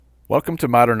Welcome to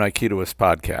Modern Aikidoist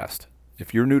Podcast.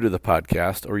 If you're new to the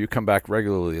podcast or you come back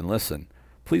regularly and listen,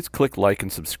 please click like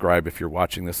and subscribe if you're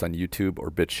watching this on YouTube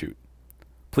or BitChute.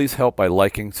 Please help by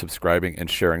liking, subscribing, and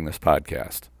sharing this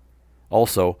podcast.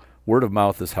 Also, word of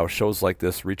mouth is how shows like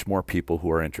this reach more people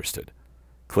who are interested.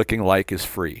 Clicking like is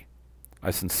free.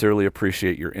 I sincerely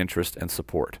appreciate your interest and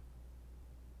support.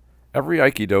 Every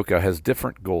Aikidoka has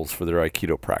different goals for their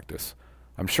Aikido practice.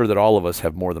 I'm sure that all of us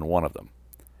have more than one of them.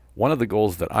 One of the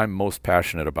goals that I'm most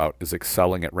passionate about is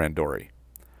excelling at Randori.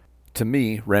 To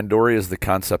me, Randori is the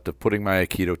concept of putting my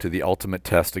Aikido to the ultimate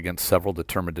test against several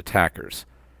determined attackers,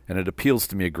 and it appeals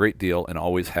to me a great deal and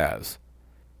always has.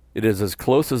 It is as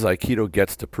close as Aikido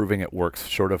gets to proving it works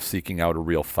short of seeking out a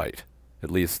real fight.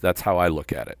 At least, that's how I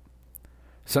look at it.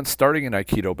 Since starting in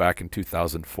Aikido back in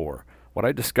 2004, what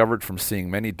I discovered from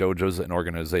seeing many dojos and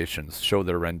organizations show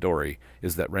their Randori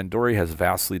is that Randori has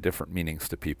vastly different meanings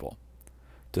to people.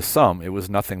 To some, it was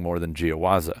nothing more than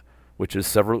Jiawaza, which is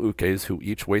several ukes who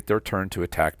each wait their turn to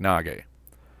attack Nage.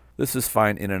 This is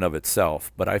fine in and of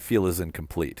itself, but I feel is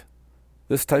incomplete.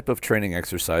 This type of training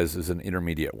exercise is an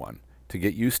intermediate one, to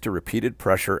get used to repeated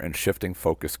pressure and shifting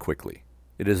focus quickly.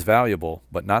 It is valuable,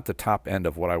 but not the top end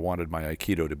of what I wanted my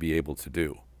Aikido to be able to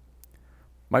do.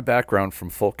 My background from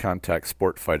full contact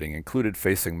sport fighting included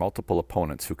facing multiple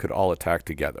opponents who could all attack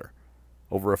together.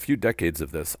 Over a few decades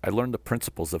of this, I learned the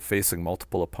principles of facing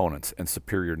multiple opponents and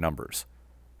superior numbers.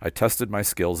 I tested my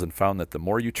skills and found that the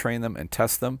more you train them and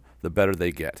test them, the better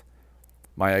they get.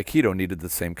 My Aikido needed the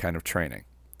same kind of training.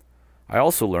 I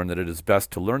also learned that it is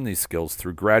best to learn these skills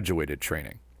through graduated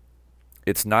training.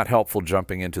 It's not helpful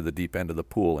jumping into the deep end of the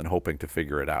pool and hoping to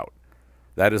figure it out.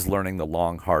 That is learning the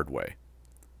long, hard way.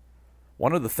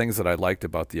 One of the things that I liked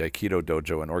about the Aikido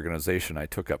dojo and organization I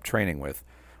took up training with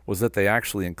was that they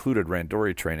actually included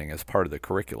Randori training as part of the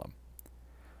curriculum.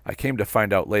 I came to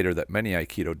find out later that many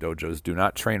Aikido dojos do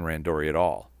not train Randori at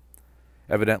all.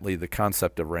 Evidently, the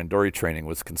concept of Randori training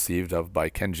was conceived of by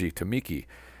Kenji Tomiki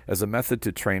as a method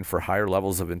to train for higher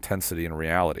levels of intensity and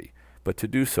reality, but to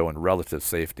do so in relative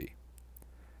safety.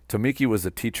 Tomiki was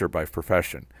a teacher by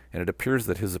profession, and it appears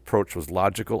that his approach was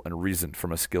logical and reasoned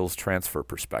from a skills transfer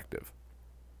perspective.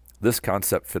 This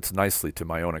concept fits nicely to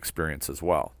my own experience as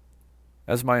well.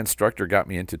 As my instructor got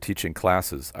me into teaching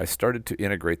classes, I started to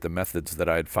integrate the methods that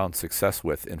I had found success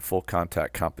with in full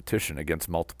contact competition against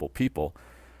multiple people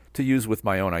to use with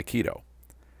my own Aikido.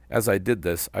 As I did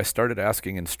this, I started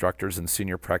asking instructors and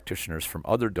senior practitioners from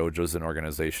other dojos and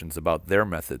organizations about their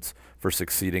methods for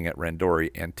succeeding at Randori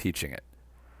and teaching it.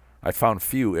 I found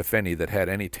few, if any, that had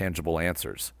any tangible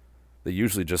answers. They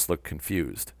usually just looked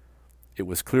confused. It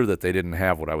was clear that they didn't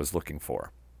have what I was looking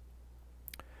for.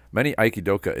 Many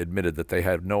Aikidoka admitted that they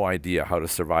had no idea how to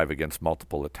survive against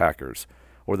multiple attackers,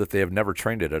 or that they have never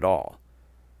trained it at all.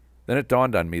 Then it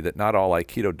dawned on me that not all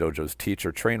Aikido dojos teach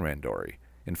or train Randori.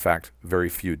 In fact, very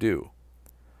few do.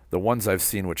 The ones I've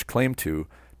seen which claim to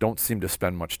don't seem to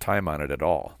spend much time on it at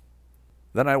all.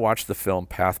 Then I watched the film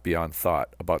Path Beyond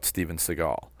Thought about Steven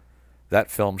Seagal.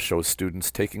 That film shows students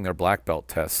taking their black belt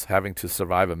tests having to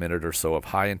survive a minute or so of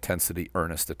high-intensity,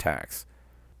 earnest attacks.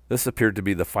 This appeared to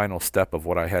be the final step of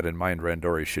what I had in mind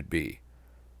Randori should be.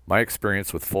 My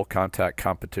experience with full contact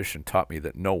competition taught me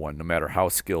that no one, no matter how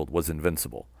skilled, was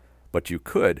invincible. But you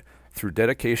could, through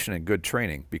dedication and good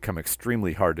training, become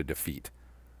extremely hard to defeat.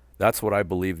 That's what I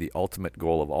believe the ultimate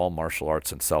goal of all martial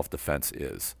arts and self-defense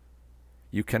is.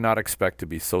 You cannot expect to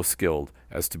be so skilled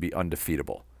as to be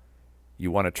undefeatable. You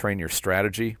want to train your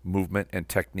strategy, movement, and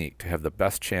technique to have the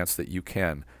best chance that you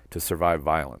can to survive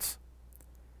violence.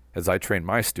 As I train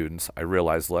my students, I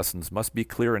realize lessons must be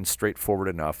clear and straightforward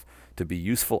enough to be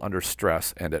useful under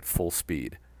stress and at full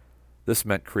speed. This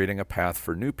meant creating a path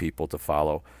for new people to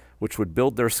follow, which would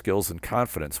build their skills and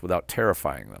confidence without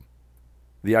terrifying them.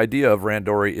 The idea of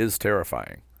Randori is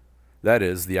terrifying. That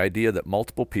is, the idea that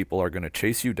multiple people are going to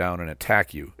chase you down and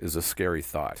attack you is a scary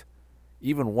thought.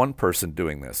 Even one person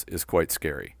doing this is quite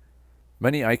scary.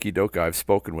 Many Aikidoka I've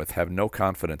spoken with have no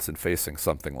confidence in facing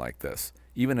something like this,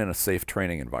 even in a safe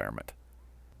training environment.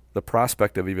 The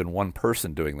prospect of even one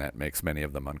person doing that makes many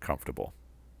of them uncomfortable.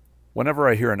 Whenever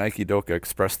I hear an Aikidoka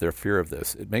express their fear of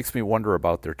this, it makes me wonder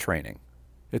about their training.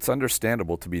 It's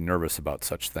understandable to be nervous about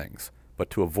such things, but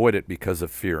to avoid it because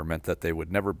of fear meant that they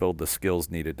would never build the skills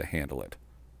needed to handle it.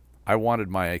 I wanted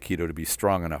my Aikido to be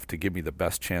strong enough to give me the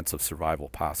best chance of survival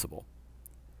possible.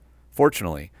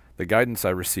 Fortunately, the guidance I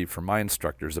received from my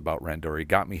instructors about Randori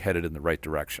got me headed in the right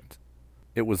direction.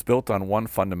 It was built on one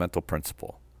fundamental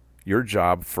principle. Your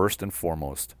job, first and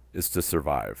foremost, is to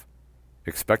survive.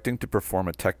 Expecting to perform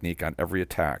a technique on every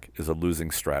attack is a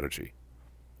losing strategy.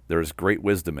 There is great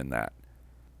wisdom in that.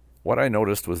 What I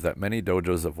noticed was that many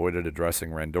dojos avoided addressing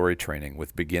randori training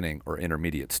with beginning or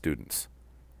intermediate students.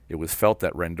 It was felt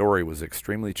that randori was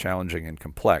extremely challenging and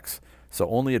complex, so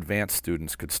only advanced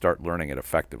students could start learning it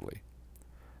effectively.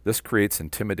 This creates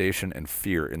intimidation and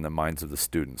fear in the minds of the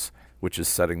students, which is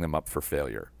setting them up for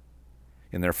failure.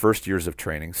 In their first years of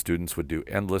training, students would do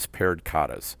endless paired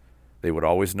katas. They would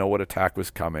always know what attack was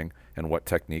coming and what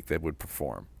technique they would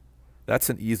perform. That's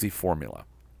an easy formula.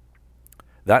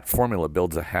 That formula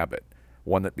builds a habit,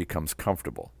 one that becomes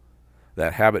comfortable.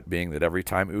 That habit being that every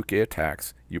time uke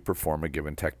attacks, you perform a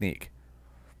given technique.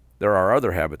 There are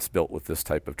other habits built with this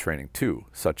type of training too,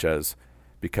 such as,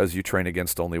 because you train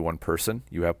against only one person,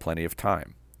 you have plenty of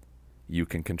time. You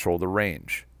can control the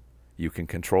range. You can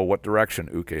control what direction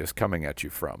uke is coming at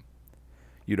you from.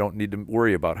 You don't need to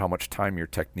worry about how much time your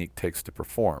technique takes to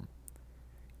perform.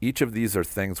 Each of these are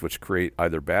things which create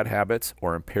either bad habits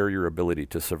or impair your ability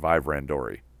to survive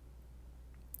randori.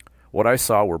 What I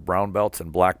saw were brown belts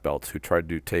and black belts who tried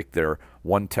to take their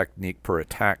one technique per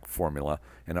attack formula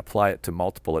and apply it to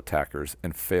multiple attackers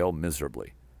and fail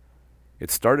miserably. It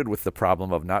started with the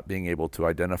problem of not being able to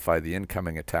identify the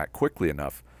incoming attack quickly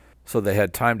enough so they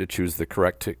had time to choose the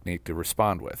correct technique to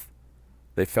respond with.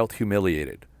 They felt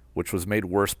humiliated, which was made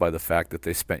worse by the fact that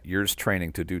they spent years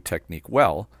training to do technique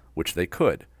well, which they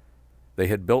could. They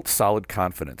had built solid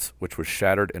confidence, which was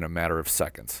shattered in a matter of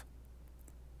seconds.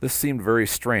 This seemed very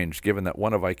strange given that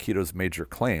one of Aikido's major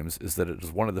claims is that it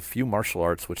is one of the few martial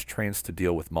arts which trains to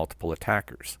deal with multiple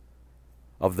attackers.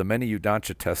 Of the many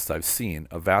Udansha tests I've seen,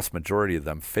 a vast majority of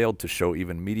them failed to show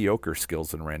even mediocre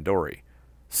skills in randori.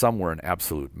 Some were an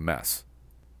absolute mess.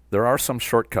 There are some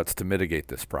shortcuts to mitigate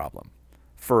this problem.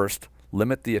 First,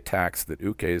 limit the attacks that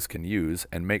ukes can use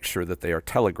and make sure that they are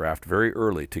telegraphed very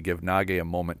early to give Nage a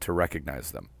moment to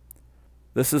recognize them.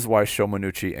 This is why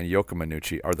Shomenuchi and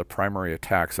Yokomenuchi are the primary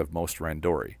attacks of most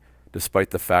randori,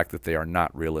 despite the fact that they are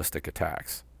not realistic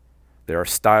attacks. They are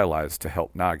stylized to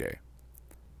help Nage.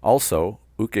 Also,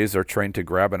 ukes are trained to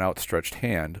grab an outstretched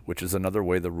hand, which is another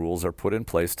way the rules are put in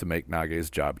place to make Nage's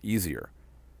job easier.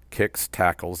 Kicks,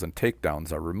 tackles, and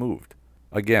takedowns are removed,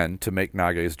 again to make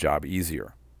Nage's job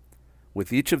easier.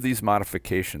 With each of these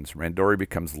modifications, randori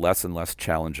becomes less and less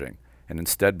challenging, and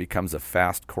instead becomes a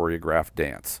fast choreographed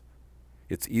dance.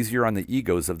 It's easier on the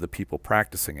egos of the people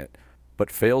practicing it,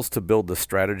 but fails to build the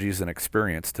strategies and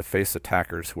experience to face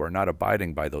attackers who are not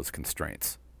abiding by those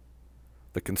constraints.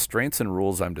 The constraints and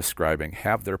rules I'm describing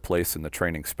have their place in the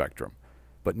training spectrum,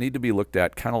 but need to be looked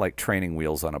at kind of like training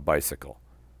wheels on a bicycle.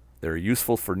 They're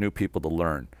useful for new people to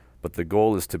learn, but the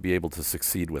goal is to be able to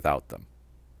succeed without them.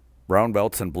 Brown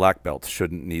belts and black belts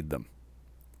shouldn't need them.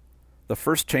 The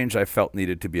first change I felt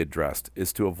needed to be addressed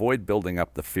is to avoid building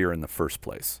up the fear in the first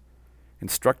place.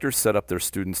 Instructors set up their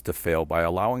students to fail by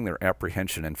allowing their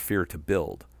apprehension and fear to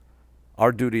build.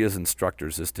 Our duty as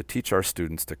instructors is to teach our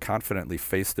students to confidently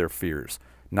face their fears,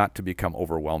 not to become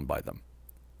overwhelmed by them.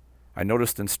 I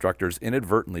noticed instructors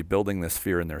inadvertently building this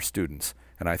fear in their students,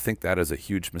 and I think that is a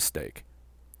huge mistake.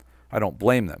 I don't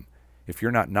blame them. If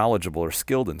you're not knowledgeable or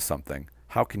skilled in something,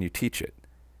 how can you teach it?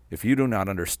 If you do not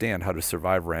understand how to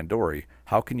survive randori,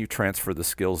 how can you transfer the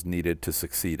skills needed to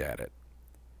succeed at it?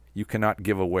 You cannot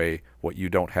give away what you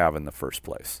don't have in the first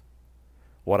place.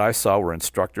 What I saw were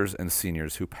instructors and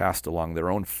seniors who passed along their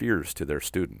own fears to their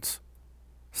students.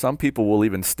 Some people will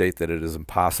even state that it is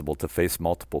impossible to face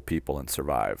multiple people and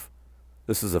survive.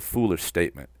 This is a foolish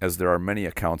statement, as there are many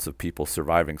accounts of people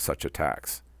surviving such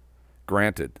attacks.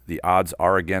 Granted, the odds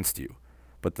are against you,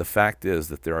 but the fact is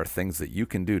that there are things that you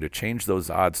can do to change those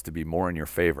odds to be more in your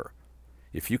favor.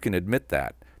 If you can admit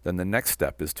that, then the next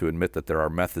step is to admit that there are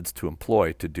methods to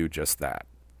employ to do just that.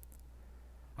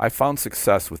 I found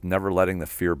success with never letting the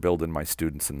fear build in my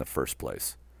students in the first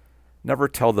place. Never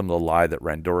tell them the lie that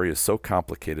randori is so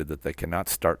complicated that they cannot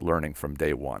start learning from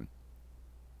day one.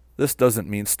 This doesn't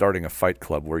mean starting a fight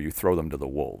club where you throw them to the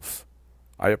wolves.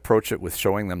 I approach it with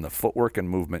showing them the footwork and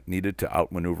movement needed to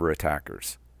outmaneuver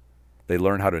attackers. They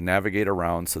learn how to navigate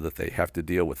around so that they have to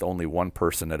deal with only one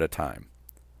person at a time.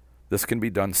 This can be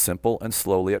done simple and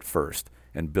slowly at first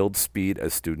and build speed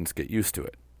as students get used to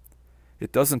it.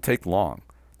 It doesn't take long.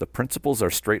 The principles are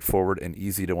straightforward and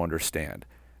easy to understand,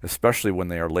 especially when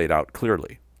they are laid out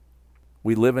clearly.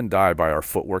 We live and die by our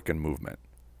footwork and movement.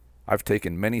 I've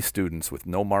taken many students with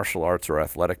no martial arts or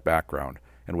athletic background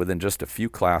and within just a few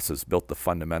classes built the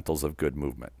fundamentals of good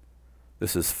movement.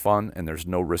 This is fun and there's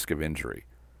no risk of injury.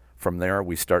 From there,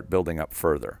 we start building up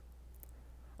further.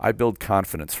 I build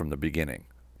confidence from the beginning,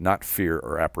 not fear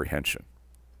or apprehension.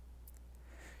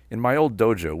 In my old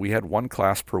dojo, we had one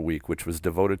class per week which was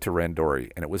devoted to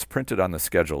randori, and it was printed on the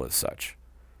schedule as such.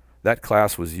 That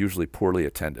class was usually poorly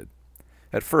attended.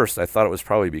 At first, I thought it was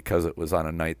probably because it was on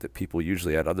a night that people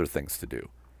usually had other things to do.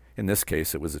 In this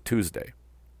case, it was a Tuesday.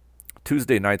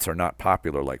 Tuesday nights are not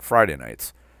popular like Friday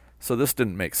nights, so this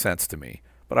didn't make sense to me,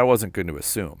 but I wasn't going to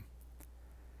assume.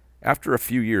 After a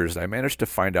few years, I managed to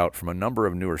find out from a number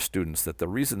of newer students that the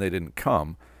reason they didn't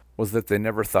come was that they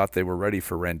never thought they were ready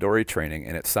for Randori training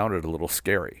and it sounded a little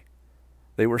scary.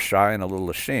 They were shy and a little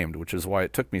ashamed, which is why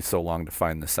it took me so long to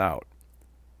find this out.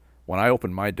 When I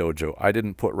opened my dojo, I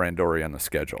didn't put Randori on the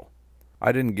schedule.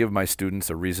 I didn't give my students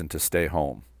a reason to stay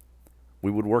home. We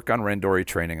would work on Randori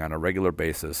training on a regular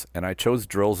basis, and I chose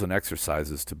drills and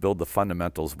exercises to build the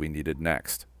fundamentals we needed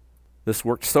next. This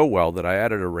worked so well that I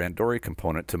added a Randori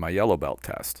component to my yellow belt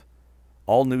test.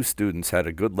 All new students had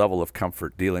a good level of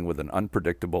comfort dealing with an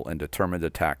unpredictable and determined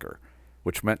attacker,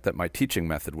 which meant that my teaching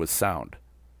method was sound.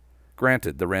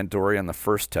 Granted, the Randori on the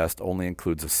first test only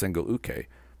includes a single uke,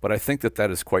 but I think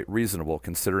that is quite reasonable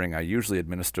considering I usually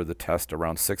administer the test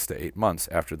around 6 to 8 months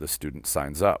after the student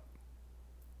signs up.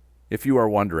 If you are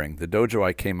wondering, the dojo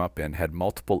I came up in had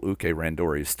multiple uke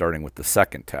Randoris starting with the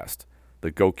second test,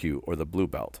 the Gokyu or the blue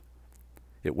belt.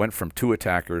 It went from 2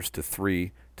 attackers to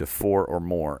 3 to 4 or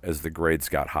more as the grades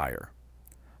got higher.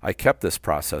 I kept this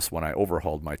process when I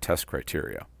overhauled my test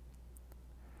criteria.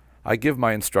 I give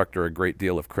my instructor a great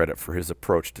deal of credit for his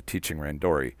approach to teaching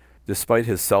Randori, despite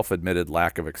his self-admitted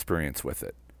lack of experience with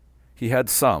it. He had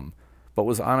some, but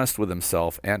was honest with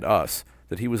himself and us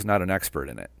that he was not an expert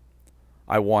in it.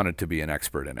 I wanted to be an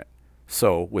expert in it,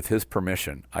 so, with his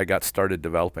permission, I got started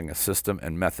developing a system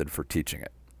and method for teaching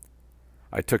it.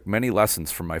 I took many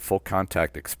lessons from my full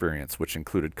contact experience, which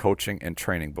included coaching and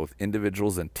training both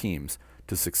individuals and teams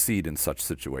to succeed in such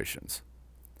situations.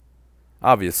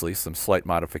 Obviously, some slight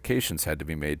modifications had to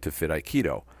be made to fit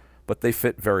Aikido, but they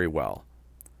fit very well.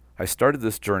 I started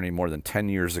this journey more than 10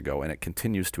 years ago and it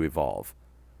continues to evolve.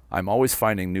 I'm always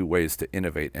finding new ways to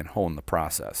innovate and hone the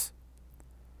process.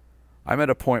 I'm at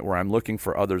a point where I'm looking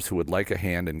for others who would like a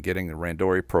hand in getting the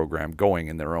Randori program going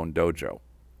in their own dojo.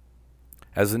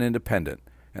 As an independent,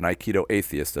 an Aikido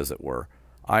atheist as it were,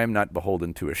 I am not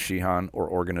beholden to a Shihan or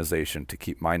organization to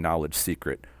keep my knowledge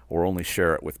secret or only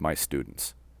share it with my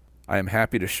students. I am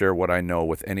happy to share what I know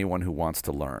with anyone who wants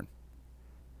to learn.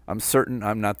 I'm certain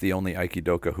I'm not the only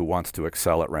Aikidoka who wants to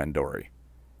excel at Randori.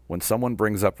 When someone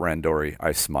brings up Randori,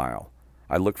 I smile.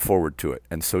 I look forward to it,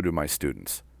 and so do my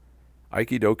students.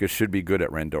 Aikidoka should be good at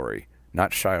Randori,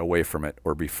 not shy away from it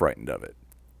or be frightened of it.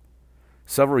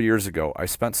 Several years ago, I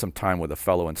spent some time with a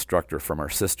fellow instructor from our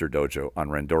sister dojo on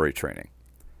Randori training.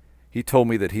 He told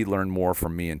me that he learned more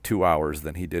from me in 2 hours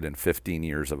than he did in 15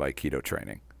 years of Aikido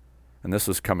training. And this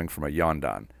was coming from a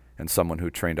Yondan and someone who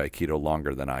trained Aikido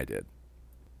longer than I did.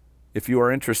 If you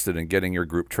are interested in getting your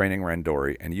group training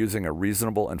Randori and using a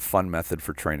reasonable and fun method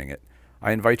for training it,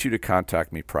 I invite you to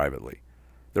contact me privately.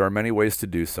 There are many ways to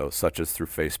do so, such as through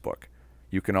Facebook.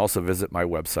 You can also visit my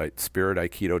website,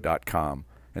 spiritaikido.com,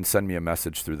 and send me a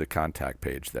message through the contact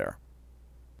page there.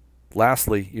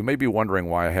 Lastly, you may be wondering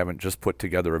why I haven't just put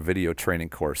together a video training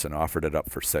course and offered it up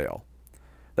for sale.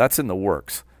 That's in the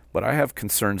works, but I have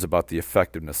concerns about the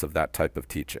effectiveness of that type of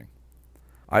teaching.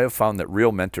 I have found that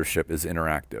real mentorship is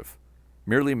interactive.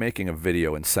 Merely making a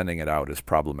video and sending it out is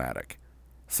problematic.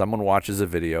 Someone watches a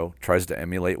video, tries to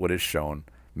emulate what is shown,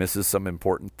 misses some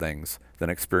important things, then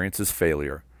experiences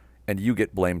failure, and you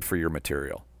get blamed for your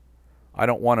material. I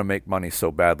don't want to make money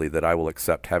so badly that I will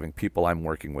accept having people I'm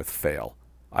working with fail.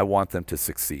 I want them to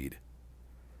succeed.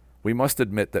 We must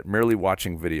admit that merely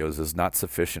watching videos is not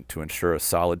sufficient to ensure a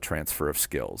solid transfer of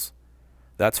skills.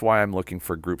 That's why I'm looking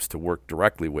for groups to work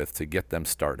directly with to get them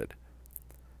started.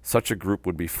 Such a group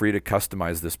would be free to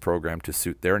customize this program to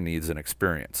suit their needs and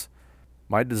experience.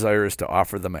 My desire is to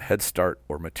offer them a head start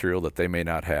or material that they may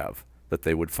not have, that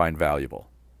they would find valuable.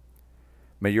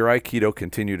 May your Aikido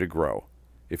continue to grow.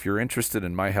 If you're interested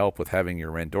in my help with having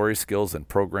your Randori skills and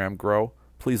program grow,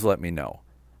 please let me know.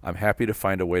 I'm happy to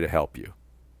find a way to help you.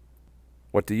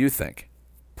 What do you think?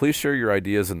 Please share your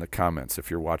ideas in the comments if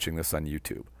you're watching this on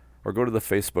YouTube, or go to the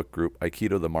Facebook group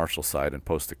Aikido the Martial Side and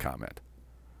post a comment.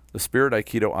 The Spirit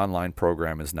Aikido online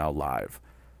program is now live.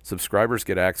 Subscribers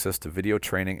get access to video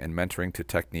training and mentoring to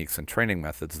techniques and training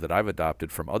methods that I've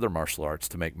adopted from other martial arts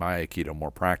to make my Aikido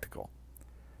more practical.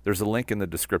 There's a link in the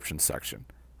description section.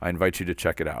 I invite you to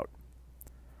check it out.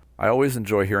 I always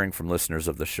enjoy hearing from listeners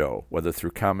of the show, whether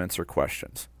through comments or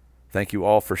questions. Thank you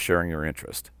all for sharing your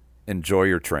interest. Enjoy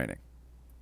your training.